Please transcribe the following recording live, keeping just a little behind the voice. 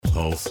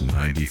Pulse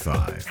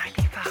 95.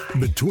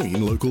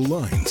 Between local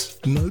lines,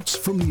 notes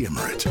from the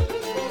Emirate.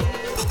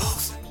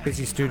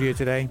 Busy studio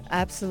today.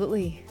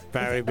 Absolutely.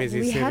 Very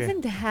busy We studio.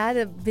 haven't had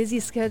a busy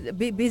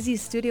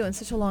studio in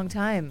such a long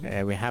time.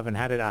 We haven't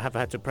had it. I have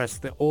had to press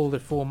all the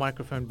 4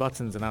 microphone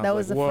buttons, and I That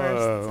was was like, the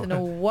whoa. first in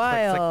a It's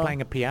while. like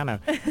playing a piano.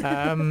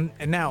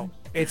 Now,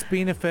 it's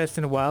been a first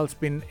in a while. It's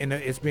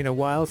been a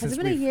while Has since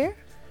it been a year?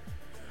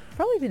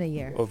 Probably been a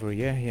year. Over a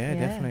year, yeah, Yeah.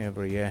 definitely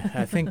over a year.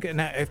 I think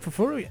now,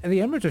 for the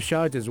Emirate of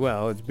Sharjah as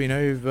well, it's been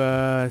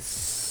over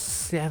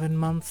 7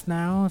 months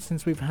now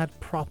since we've had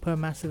proper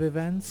massive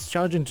events.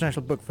 Sharjah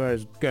International Book Fair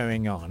is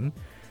going on.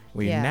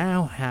 We Yeah.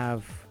 now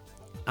have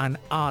an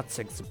arts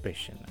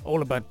exhibition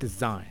all about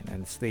design,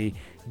 and it's the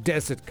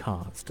Desert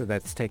Cast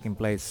that's taking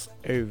place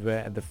over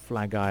at the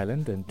Flag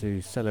Island. And to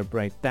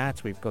celebrate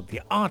that, we've got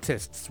the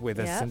artists with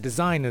us Yep. and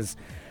designers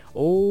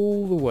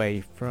all the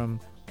way from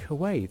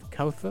Kuwait.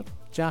 Kauthar,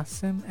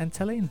 Jassim and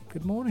Talene.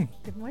 Good morning.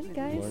 Good morning,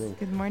 guys.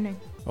 Good morning.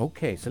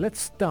 Okay, so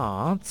let's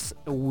start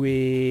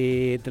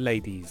with the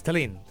ladies.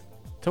 Talene,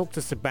 talk to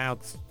us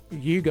about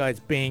you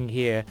guys being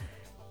here.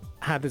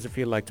 How does it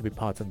feel like to be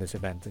part of this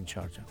event in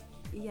Sharjah?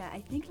 Yeah, I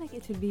think like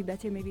it would be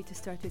better maybe to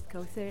start with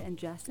Kauthar and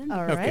Jassim.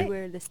 All because right. they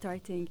were the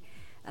starting.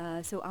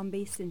 So I'm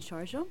based in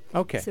Sharjah.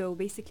 Okay. So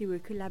basically we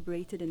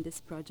collaborated in this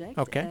project.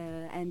 Okay.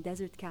 And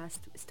Desert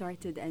Cast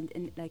started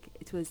and like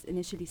it was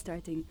initially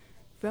starting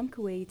from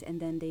Kuwait, and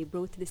then they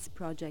brought this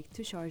project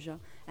to Sharjah,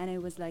 and I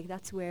was like,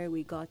 that's where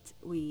we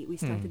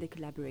started the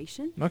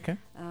collaboration. Okay.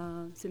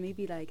 So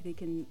maybe like they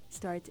can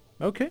start.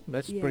 Okay.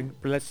 Yeah.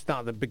 Let's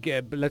start the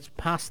begin. Let's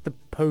pass the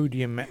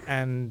podium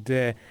and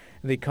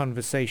the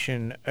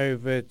conversation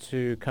over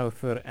to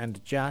Kauthar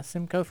and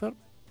Jassim. Kauthar.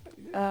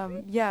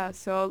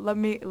 So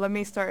let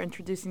me start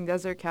introducing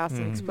Desert Cast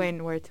and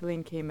explain where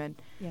Talene came in.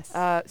 Yes.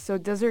 So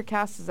Desert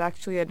Cast is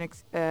actually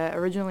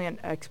originally an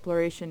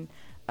exploration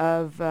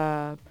of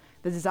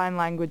the design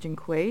language in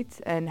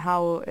Kuwait and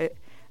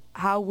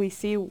how we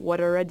see what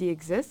already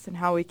exists and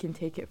how we can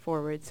take it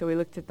forward. So we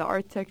looked at the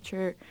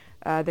architecture,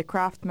 the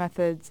craft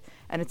methods,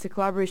 and it's a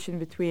collaboration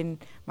between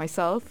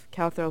myself,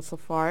 Kauthar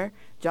Al-Safar,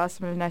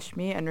 Jassim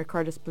Al-Nashmi, and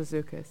Ricardus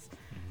Blazoukas,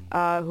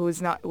 who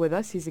is not with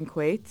us. He's in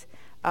Kuwait.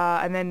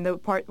 And then the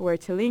part where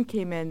Talene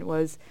came in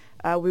was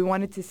we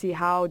wanted to see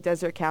how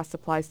Desert Cast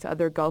applies to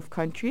other Gulf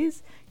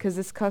countries, because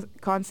this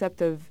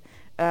concept of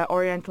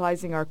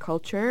orientalizing our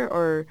culture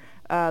or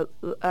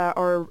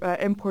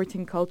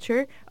importing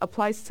culture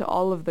applies to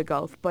all of the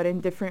Gulf, but in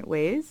different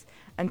ways.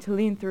 And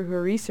Talene, through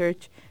her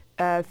research,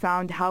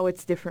 found how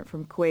it's different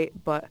from Kuwait,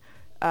 but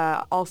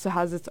also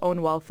has its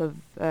own wealth of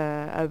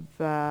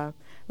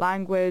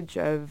language,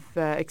 of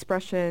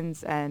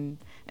expressions, and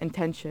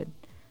intention.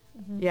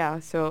 Yeah,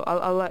 so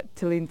I'll let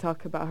Talene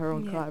talk about her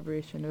own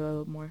collaboration a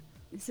little more.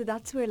 So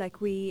that's where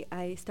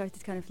I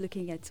started kind of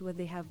looking at what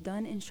they have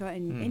done in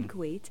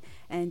Kuwait,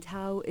 and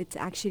how it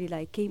actually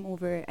like came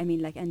over. I mean,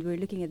 like, and we're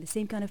looking at the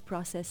same kind of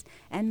process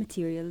and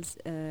materials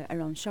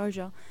around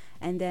Sharjah,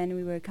 and then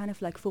we were kind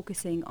of like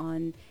focusing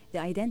on the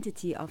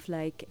identity of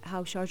like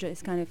how Sharjah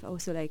is kind of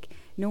also like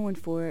known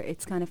for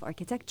its kind of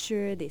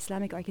architecture, the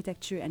Islamic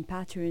architecture and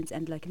patterns,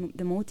 and like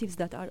the motifs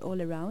that are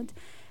all around.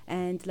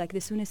 And like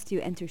the soonest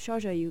you enter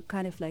Sharjah, you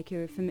kind of like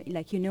you're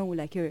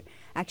you're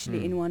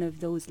actually in one of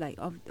those like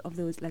of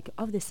those like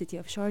of the city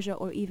of Sharjah,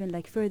 or even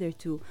like further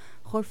to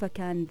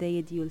Khorfakan,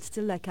 Zaid. You'll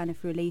still like kind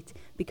of relate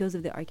because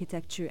of the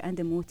architecture and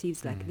the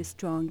motifs, like the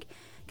strong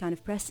kind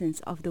of presence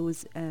of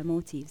those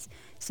motifs.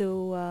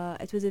 So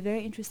it was a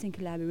very interesting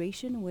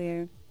collaboration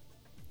where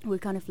we're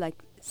kind of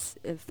like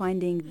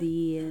finding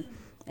the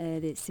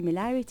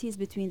similarities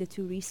between the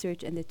two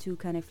research and the two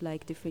kind of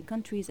like different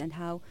countries, and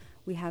how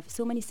we have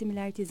so many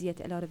similarities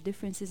yet a lot of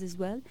differences as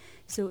well.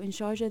 So in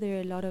Sharjah there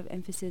are a lot of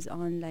emphasis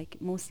on like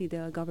mostly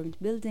the government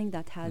building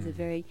that has a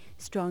very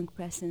strong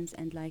presence,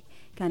 and like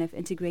kind of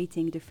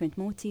integrating different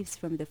motifs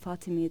from the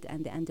Fatimid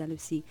and the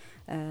Andalusi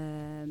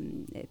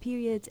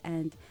period.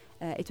 And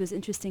it was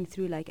interesting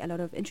through like a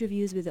lot of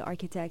interviews with the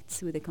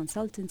architects, with the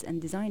consultants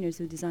and designers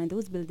who designed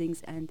those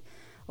buildings, and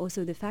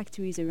also the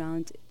factories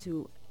around,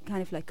 to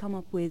kind of like come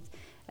up with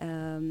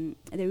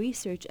the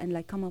research and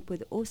like come up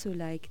with also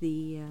like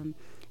the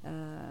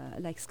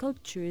like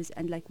sculptures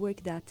and like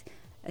work that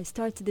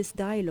start this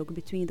dialogue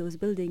between those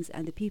buildings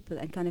and the people,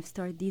 and kind of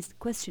start these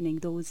questioning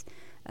those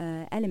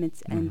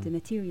elements and the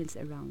materials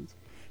around.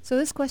 So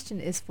this question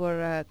is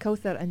for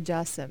Kauthar and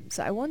Jassim.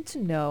 So I want to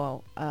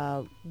know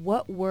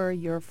what were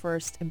your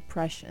first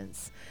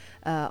impressions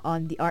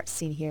on the art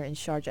scene here in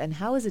Sharjah, and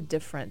how is it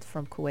different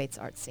from Kuwait's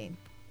art scene?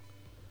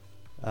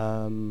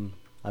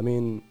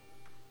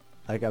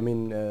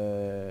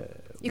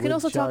 You can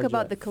also talk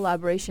about the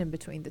collaboration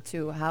between the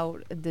two. How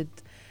did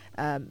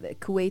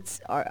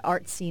Kuwait's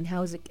art scene,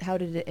 how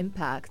did it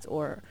impact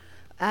or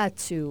add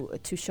to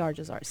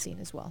Sharjah's art scene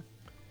as well?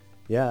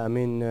 Yeah,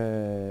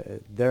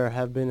 there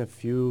have been a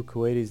few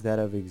Kuwaitis that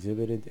have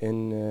exhibited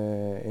in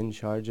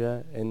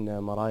Sharjah, in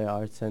Maraya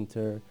Art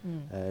Center,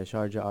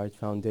 Sharjah Art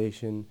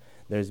Foundation.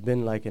 There's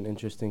been like an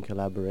interesting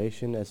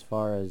collaboration as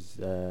far as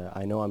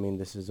I know.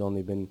 This has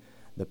only been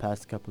the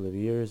past couple of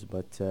years,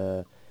 but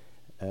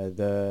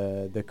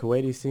the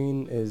Kuwaiti scene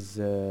is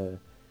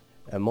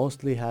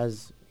mostly has,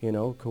 you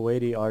know,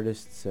 Kuwaiti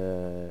artists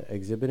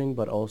exhibiting,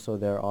 but also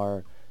there are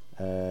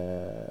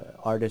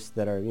artists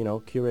that are, you know,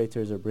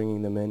 curators are bringing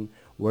them in.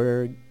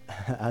 We're,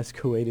 as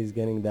Kuwaitis,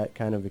 getting that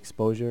kind of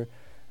exposure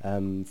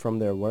from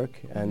their work,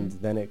 and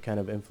then it kind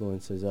of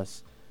influences us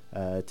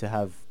to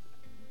have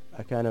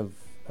a kind of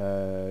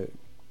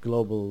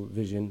global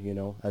vision, you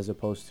know, as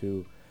opposed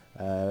to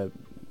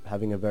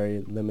having a very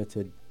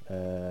limited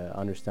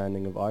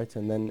understanding of art.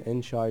 And then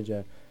in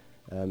Sharjah,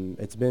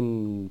 it's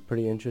been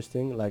pretty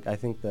interesting. Like, I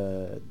think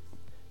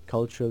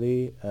culturally,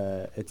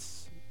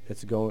 it's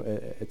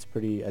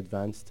pretty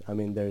advanced. I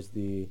mean, there's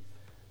the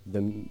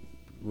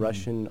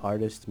Russian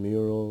artist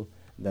mural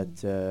that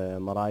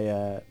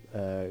Maraya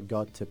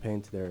got to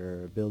paint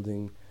their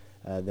building.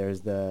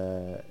 There's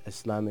the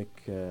Islamic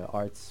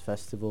Arts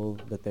Festival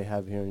that they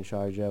have here in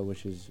Sharjah,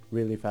 which is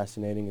really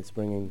fascinating. It's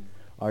bringing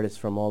artists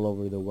from all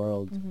over the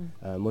world,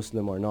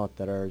 Muslim or not,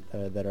 that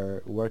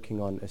are working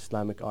on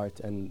Islamic art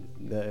and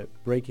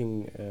breaking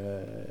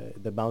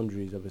the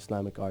boundaries of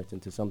Islamic art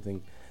into something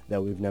that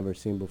we've never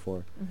seen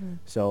before.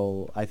 So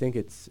I think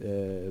it's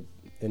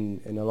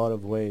in a lot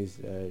of ways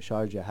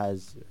Sharjah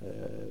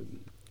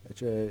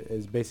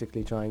is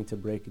basically trying to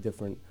break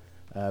different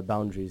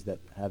boundaries that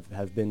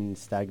have been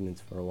stagnant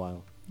for a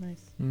while.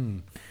 Nice.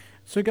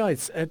 So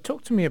guys,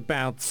 talk to me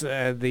about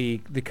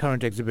the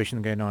current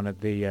exhibition going on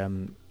at the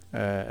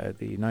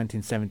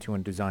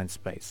 1971 Design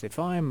Space. If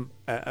I'm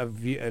a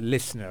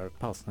listener of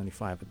Pulse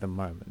 95 at the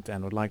moment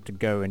and would like to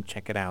go and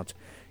check it out,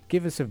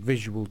 give us a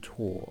visual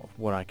tour of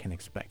what I can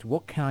expect.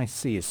 What can I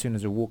see as soon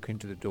as I walk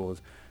into the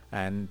doors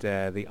and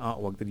the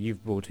artwork that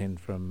you've brought in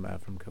from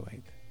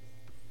Kuwait?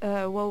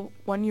 Well,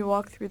 when you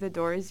walk through the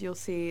doors, you'll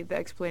see the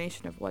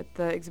explanation of what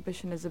the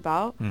exhibition is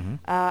about,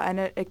 and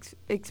it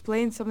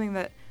explains something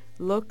that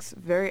looks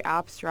very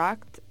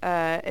abstract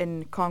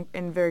in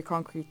very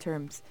concrete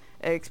terms,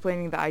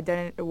 explaining the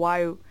identity,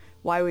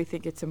 why we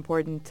think it's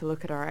important to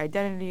look at our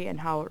identity and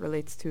how it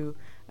relates to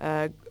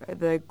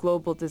the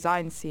global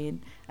design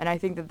scene. And I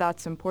think that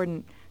that's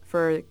important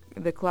for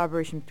the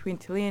collaboration between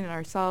Taline and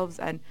ourselves,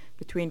 and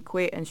between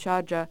Kuwait and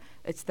Sharjah.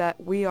 It's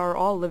that we are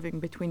all living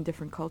between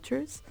different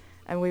cultures,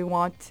 and we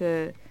want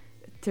to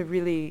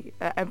really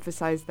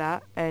emphasize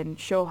that and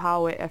show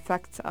how it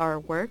affects our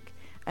work,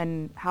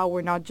 and how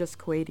we're not just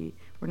Kuwaiti,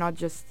 we're not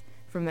just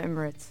from the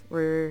Emirates,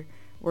 we're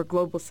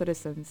global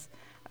citizens.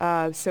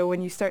 So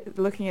when you start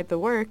looking at the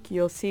work,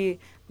 you'll see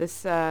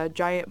this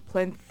giant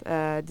plinth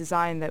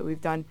design that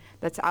we've done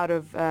that's out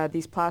of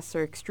these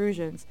plaster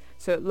extrusions.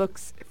 So it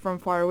looks, from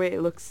far away,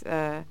 it looks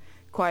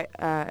quite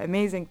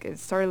amazing.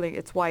 It's startling.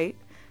 It's white,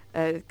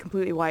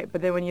 completely white.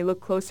 But then when you look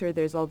closer,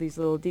 there's all these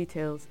little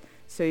details.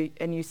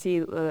 And you see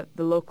the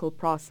local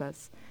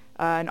process.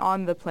 And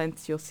on the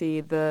plinths, you'll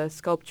see the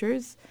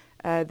sculptures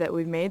that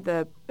we've made,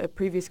 the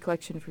previous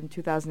collection from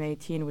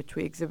 2018, which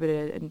we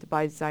exhibited in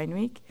Dubai Design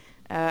Week,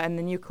 and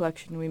the new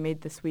collection we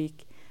made this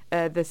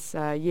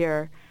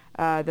year,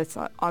 that's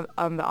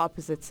on the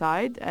opposite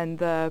side, and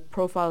the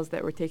profiles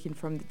that were taken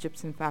from the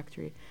gypsum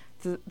factory.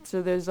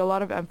 So there's a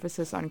lot of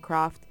emphasis on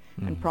craft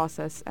and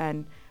process,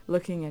 and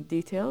looking at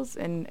details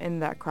in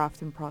that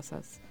craft and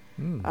process.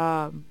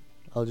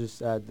 I'll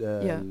just add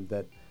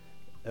that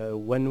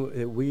when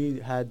we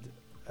had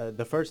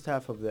the first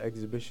half of the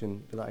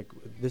exhibition, like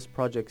this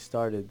project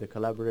started, the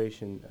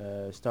collaboration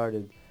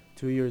started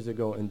 2 years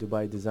ago in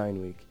Dubai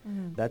Design Week.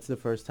 That's the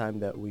first time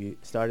that we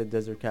started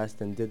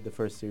Desertcast and did the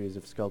first series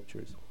of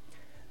sculptures.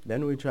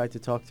 Then we tried to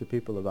talk to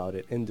people about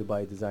it in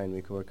Dubai Design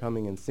Week who were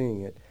coming and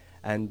seeing it,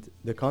 and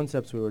the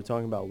concepts we were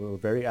talking about were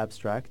very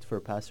abstract for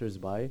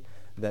passers-by,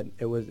 that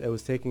it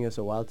was taking us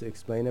a while to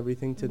explain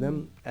everything to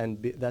them,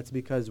 and that's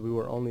because we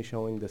were only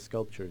showing the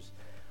sculptures.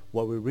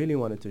 What we really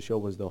wanted to show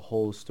was the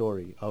whole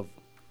story of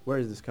where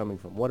is this coming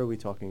from, what are we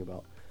talking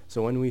about.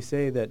 So when we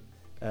say that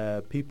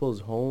people's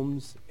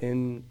homes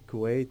in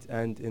Kuwait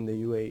and in the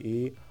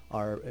UAE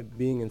are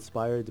being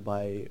inspired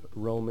by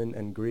Roman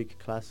and Greek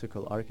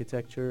classical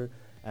architecture,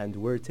 and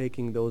we're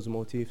taking those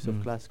motifs of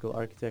classical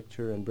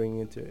architecture and bringing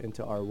it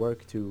into our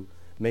work to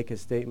make a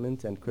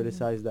statement and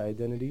criticize the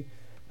identity,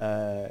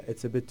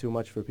 it's a bit too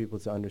much for people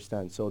to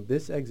understand. So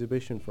this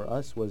exhibition for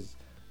us was,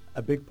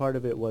 a big part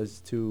of it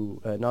was to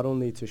not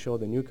only to show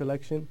the new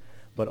collection,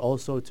 but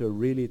also to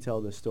really tell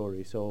the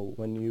story. So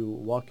when you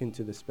walk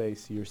into the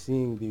space, you're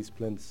seeing these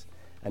plinths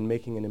and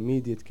making an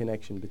immediate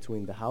connection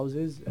between the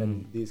houses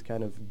and these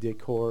kind of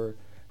decor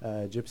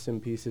gypsum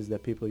pieces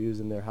that people use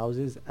in their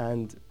houses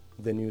and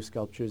the new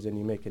sculptures, and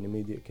you make an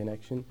immediate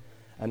connection.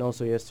 And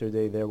also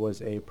yesterday there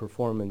was a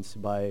performance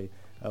by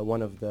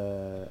one of the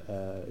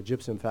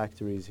gypsum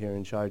factories here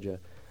in Sharjah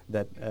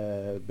that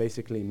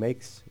basically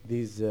makes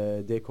these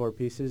decor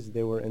pieces.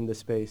 They were in the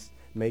space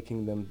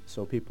making them,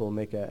 so people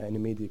make an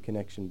immediate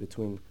connection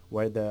between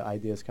where the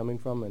idea is coming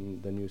from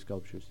and the new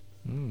sculptures.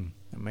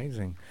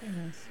 Amazing.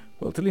 Very nice.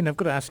 Well, Taline, I've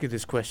got to ask you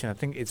this question. I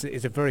think it's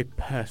a very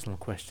personal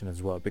question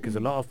as well, because a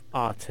lot of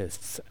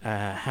artists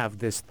have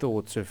this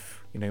thoughts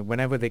of,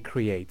 whenever they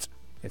create,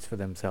 it's for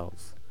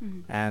themselves.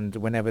 Mhm. And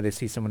whenever they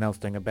see someone else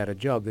doing a better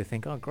job, they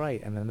think, oh,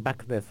 great. And in the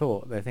back of their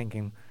thought, they're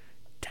thinking,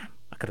 damn,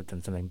 I could have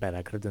done something better.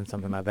 I could have done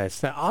something like this.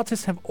 So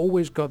artists have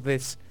always got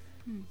this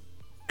Mm.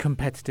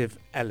 competitive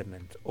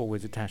element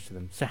always attached to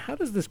them. So how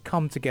does this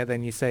come together?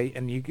 And you say,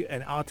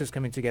 an artist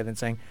coming together and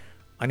saying,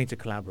 I need to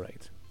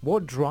collaborate.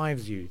 What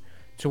drives you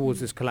towards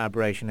this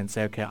collaboration and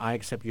say, okay, I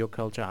accept your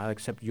culture, I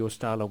accept your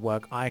style of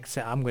work,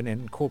 I'm going to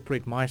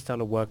incorporate my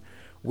style of work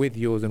with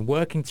yours, and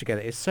working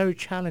together is so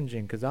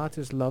challenging because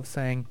artists love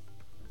saying,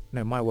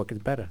 no, my work is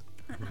better.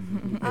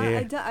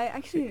 I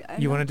actually,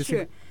 I'm You not wanted to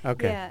sure.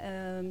 Okay.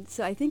 Yeah,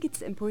 so I think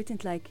it's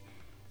important, like,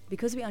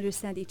 because we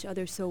understand each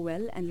other so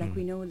well, and like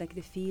we know like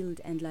the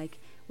field and like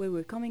where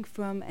we're coming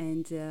from,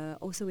 and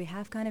also we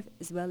have kind of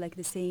as well like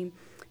the same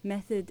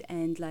method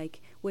and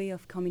like way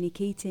of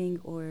communicating,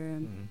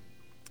 or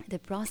the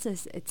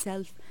process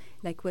itself,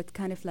 like what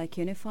kind of like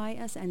unify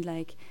us. And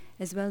like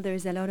as well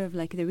there's a lot of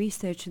like the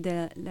research,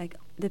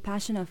 the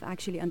passion of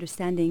actually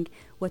understanding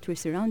what we're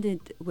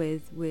surrounded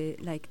with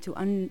like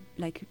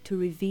to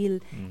reveal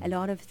a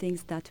lot of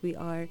things that we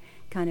are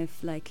kind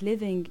of like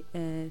living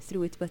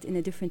through it, but in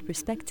a different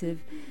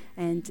perspective.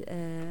 And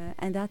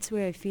that's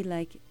where I feel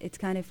like it's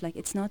kind of like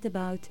it's not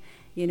about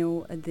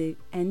the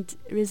end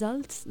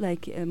results,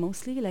 like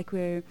mostly like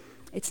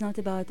it's not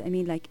about, I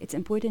mean, like it's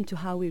important to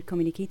how we're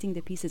communicating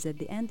the pieces at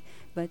the end,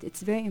 but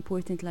it's very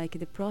important like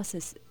the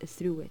process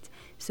through it.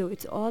 So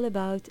it's all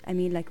about, I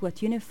mean, like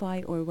what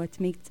unify or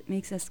what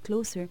makes us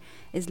closer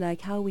is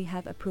like how we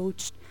have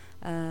approached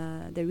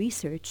the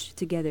research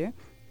together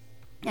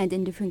and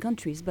in different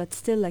countries, but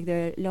still like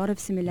there are a lot of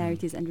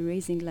similarities and we're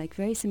raising like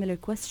very similar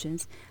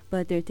questions,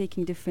 but they're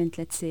taking different,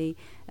 let's say,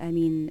 I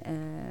mean,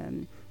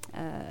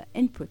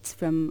 inputs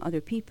from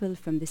other people,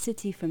 from the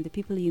city, from the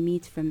people you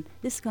meet from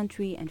this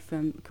country and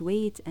from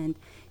Kuwait. And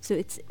so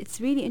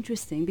it's really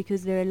interesting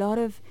because there are a lot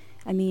of,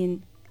 I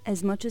mean,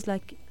 as much as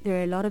like there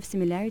are a lot of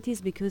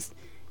similarities, because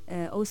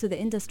also the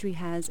industry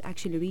has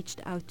actually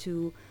reached out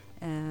to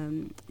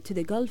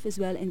the Gulf as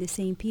well in the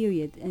same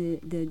period,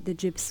 the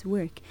GIPS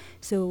work.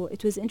 So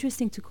it was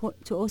interesting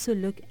to also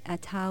look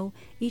at how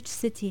each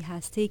city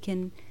has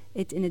taken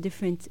it in a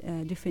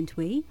different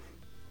way.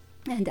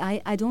 And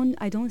I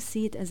don't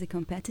see it as a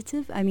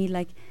competitive. I mean,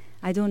 like,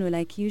 I don't know,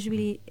 like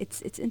usually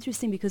it's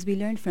interesting because we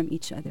learn from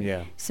each other.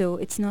 Yeah. So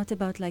it's not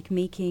about like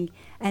making,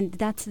 and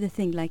that's the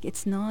thing, like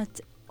it's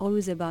not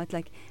always about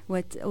like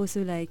what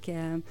also like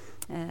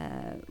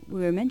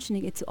we were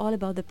mentioning, it's all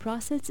about the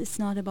process, it's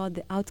not about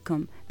the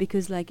outcome,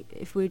 because like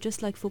if we're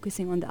just like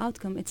focusing on the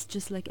outcome, it's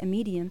just like a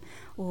medium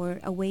or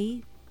a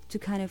way to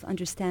kind of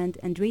understand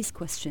and raise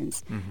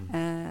questions,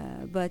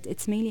 but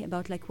it's mainly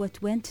about like what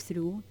went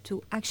through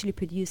to actually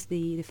produce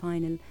the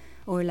final,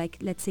 or like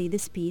let's say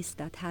this piece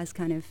that has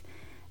kind of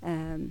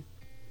a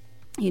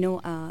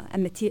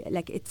material,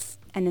 like it's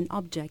an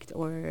object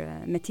or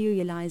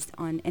materialized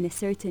in a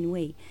certain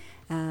way.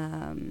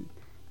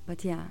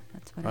 But yeah,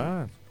 that's what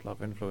a lot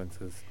of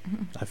influences.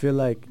 I feel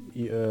like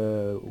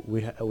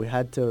we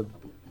had to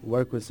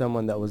work with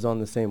someone that was on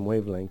the same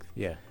wavelength.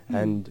 Yeah.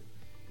 And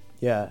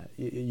yeah,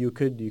 you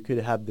could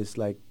have this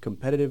like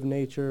competitive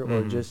nature,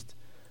 or just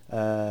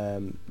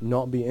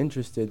not be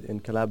interested in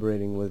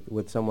collaborating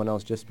with someone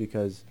else just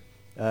because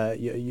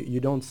you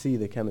don't see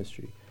the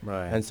chemistry.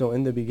 Right. And so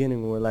in the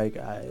beginning we're like,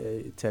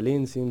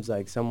 Talene seems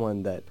like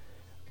someone that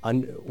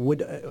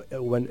would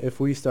if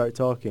we start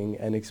talking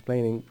and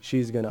explaining,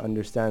 she's gonna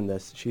understand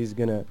us. She's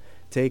gonna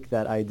take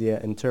that idea,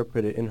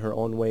 interpret it in her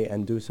own way,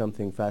 and do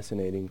something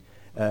fascinating.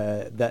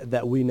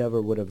 That we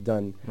never would have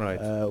done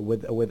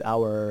with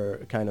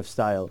our kind of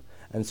style.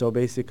 And so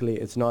basically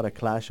it's not a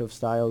clash of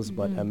styles,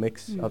 but a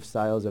mix of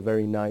styles, a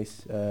very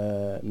nice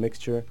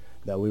mixture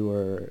that we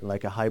were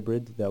like a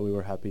hybrid that we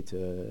were happy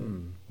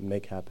to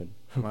make happen.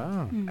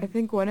 Wow. I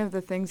think one of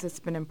the things that's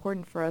been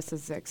important for us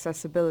is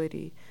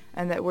accessibility,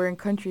 and that we're in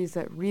countries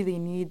that really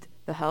need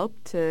the help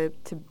to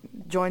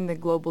join the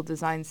global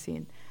design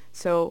scene.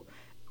 So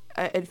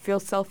it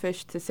feels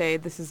selfish to say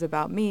this is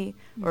about me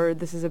or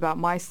this is about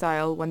my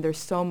style when there's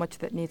so much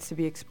that needs to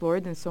be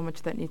explored and so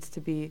much that needs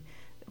to be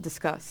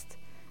discussed.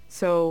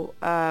 So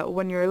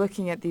when you're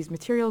looking at these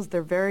materials,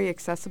 they're very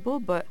accessible,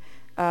 but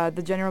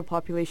the general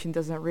population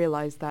doesn't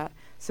realize that.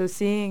 So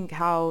seeing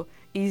how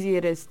easy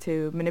it is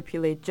to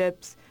manipulate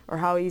gyps or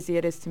how easy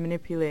it is to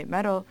manipulate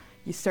metal,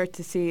 you start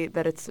to see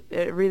that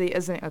it really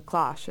isn't a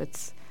clash.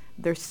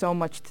 There's so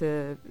much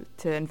to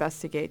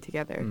investigate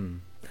together.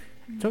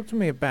 Talk to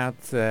me about,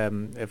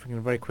 if we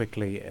can very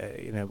quickly,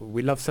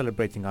 we love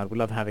celebrating art, we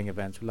love having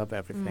events, we love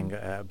everything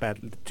about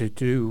to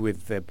do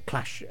with the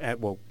clash,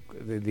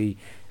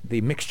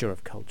 the mixture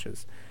of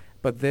cultures.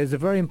 But there's a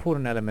very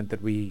important element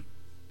that we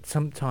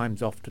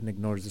sometimes often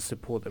ignore, is the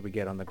support that we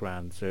get on the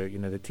ground. So,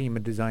 the team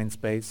at Design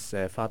Space,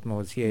 Fatma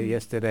was here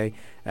yesterday,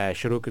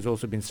 Sharuk has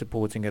also been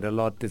supporting it a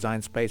lot,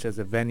 Design Space as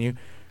a venue.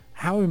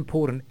 How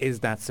important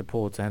is that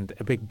support and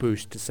a big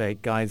boost to say,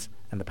 guys,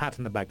 and the pat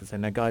on the back to say,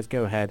 no, guys,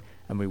 go ahead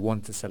and we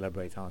want to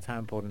celebrate art? How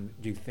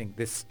important do you think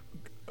this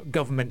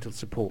governmental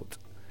support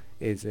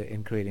is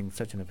in creating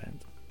such an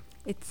event?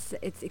 it's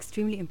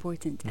extremely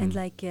important. And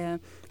like and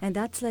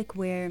that's like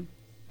where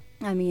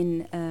I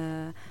mean,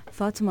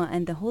 Fatima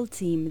and the whole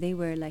team, they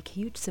were like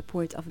huge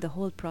support of the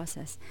whole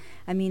process.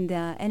 I mean,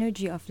 the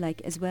energy of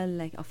like as well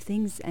like of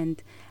things,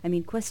 and I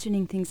mean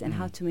questioning things and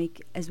how to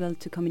make as well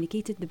to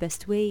communicate it the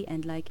best way,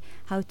 and like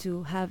how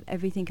to have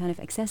everything kind of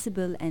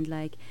accessible and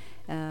like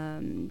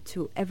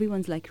to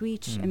everyone's like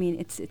reach. I mean,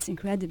 it's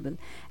incredible.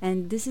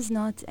 And this is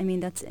not, I mean,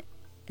 that's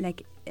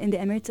like in the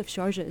Emirates of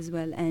Sharjah as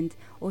well, and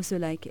also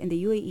like in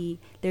the UAE,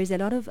 there's a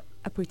lot of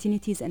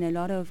opportunities and a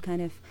lot of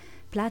kind of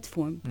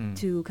platform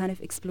to kind of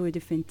explore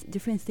different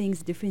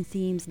things, different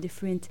themes,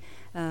 different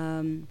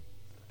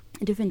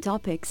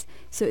topics.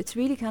 So it's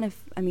really kind of,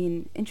 I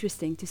mean,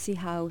 interesting to see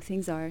how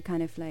things are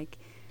kind of like,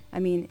 I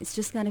mean, it's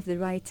just kind of the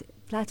right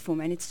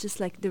platform, and it's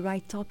just like the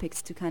right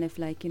topics to kind of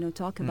like, you know,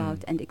 talk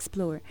about and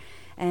explore.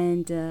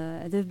 And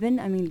they've been,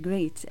 I mean,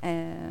 great.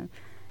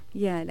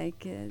 Yeah,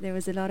 like there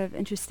was a lot of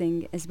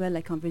interesting as well,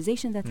 like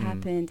conversation that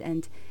happened,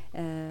 and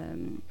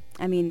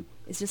I mean,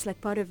 it's just like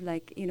part of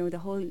like, you know, the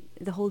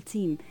whole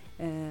team.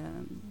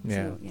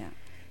 So, yeah.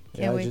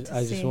 Can't wait to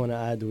I see. just want to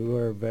add, we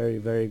were very,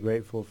 very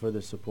grateful for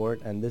the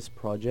support, and this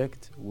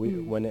project,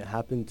 when it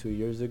happened 2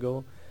 years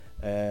ago,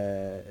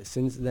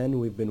 since then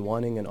we've been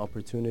wanting an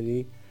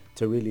opportunity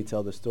to really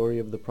tell the story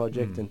of the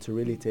project and to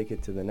really take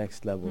it to the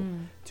next level,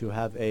 to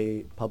have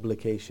a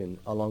publication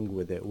along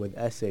with it, with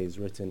essays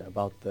written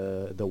about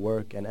the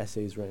work and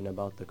essays written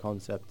about the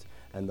concept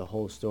and the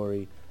whole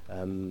story,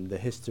 the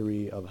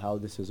history of how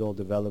this is all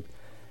developed.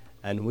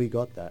 And we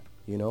got that,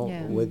 you know,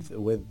 with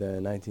the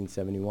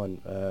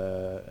 1971,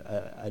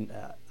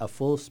 a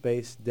full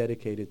space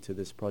dedicated to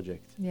this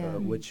project,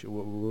 which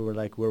we were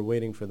like, we're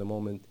waiting for the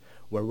moment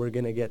where we're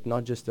going to get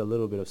not just a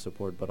little bit of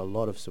support, but a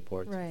lot of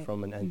support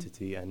from an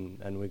entity,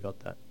 and we got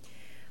that.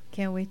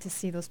 Can't wait to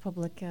see those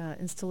public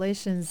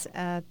installations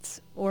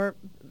at or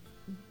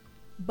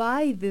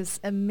by this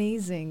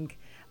amazing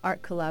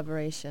art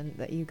collaboration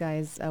that you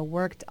guys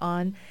worked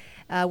on.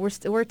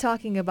 We're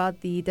talking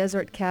about the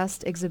Desert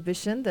Cast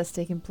exhibition that's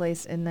taking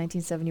place in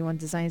 1971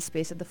 Design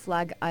Space at the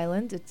Flag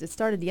Island. It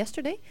started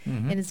yesterday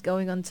and it's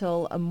going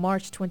until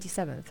March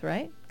 27th,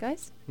 right,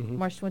 guys?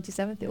 March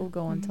 27th, it will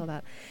go until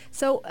that.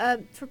 So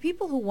for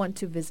people who want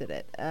to visit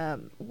it,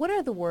 what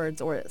are the words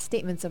or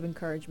statements of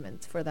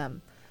encouragement for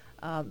them?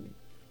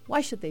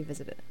 Why should they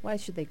visit it? Why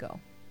should they go?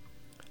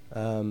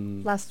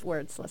 Last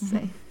words, let's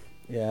say.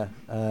 Yeah.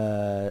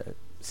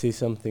 See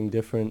something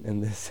different in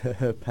this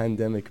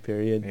pandemic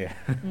period. Yeah.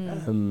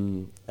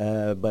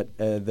 But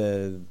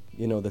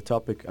the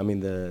topic, I mean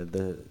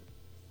the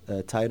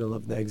title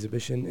of the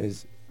exhibition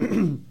is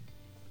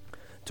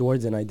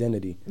towards an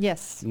identity.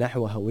 Yes.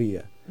 نحو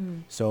هوية.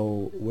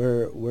 So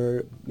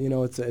we're you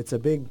know, it's a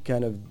big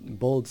kind of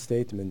bold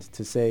statement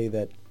to say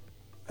that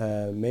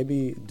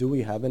maybe do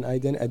we have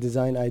a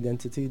design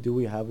identity? Do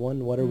we have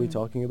one? What are we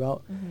talking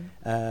about?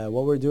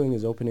 What we're doing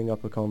is opening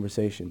up a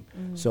conversation.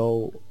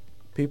 So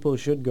people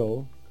should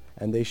go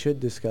and they should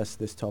discuss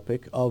this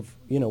topic of,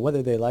 you know,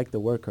 whether they like the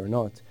work or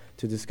not,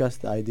 to discuss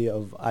the idea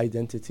of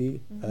identity,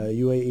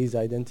 UAE's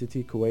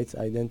identity, Kuwait's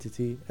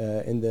identity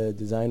in the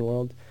design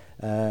world,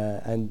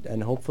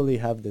 and hopefully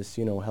have this,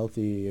 you know,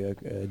 healthy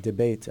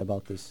debate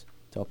about this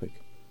topic.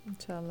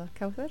 Inshallah.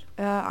 Kawthar?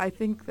 I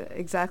think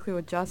exactly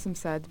what Jassim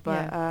said,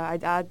 but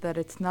I'd add that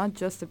it's not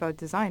just about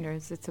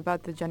designers, it's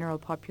about the general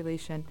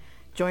population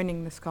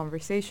joining this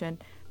conversation,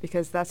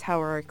 because that's how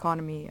our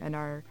economy and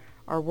our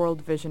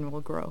world vision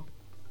will grow.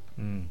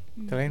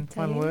 Talene,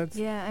 final words?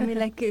 Yeah, I mean,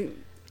 like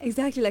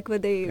exactly like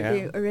what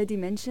they already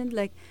mentioned.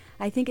 Like,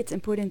 I think it's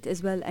important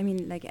as well. I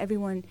mean, like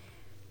everyone,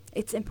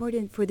 it's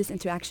important for this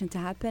interaction to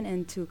happen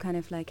and to kind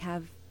of like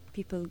have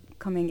people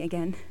coming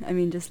again. I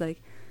mean, just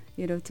like,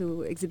 you know,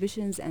 to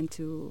exhibitions and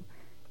to,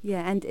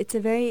 and it's a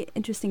very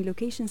interesting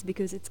locations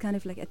because it's kind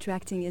of like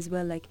attracting as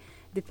well, like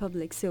the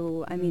public.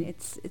 So, I mean,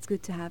 it's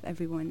good to have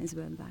everyone as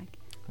well back.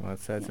 Well,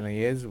 it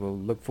certainly is. We'll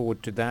look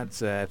forward to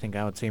that. I think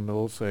our team will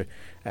also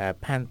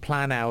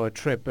plan our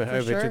trip over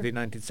to the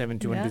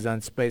 1971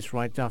 Design Space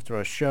right after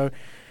our show.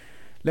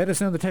 Let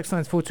us know the text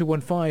lines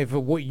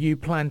 4215 what you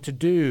plan to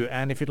do,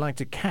 and if you'd like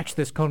to catch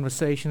this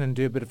conversation and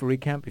do a bit of a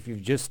recap, if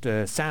you've just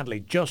sadly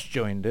just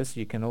joined us,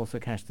 you can also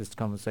catch this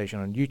conversation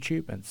on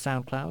YouTube and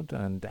SoundCloud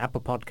and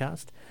Apple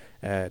Podcast.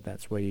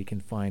 That's where you can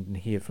find and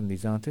hear from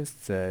these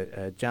artists.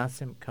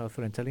 Jassim, Kawthar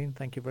and Talene,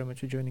 thank you very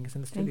much for joining us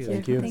in the studio.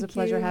 Thank you. It was a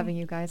pleasure having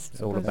you guys.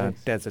 It's all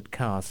about Desert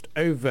Cast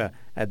over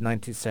at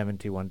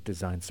 1971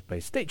 Design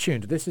Space. Stay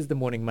tuned. This is the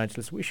Morning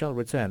Majlis. We shall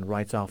return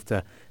right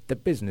after the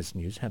business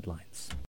news headlines.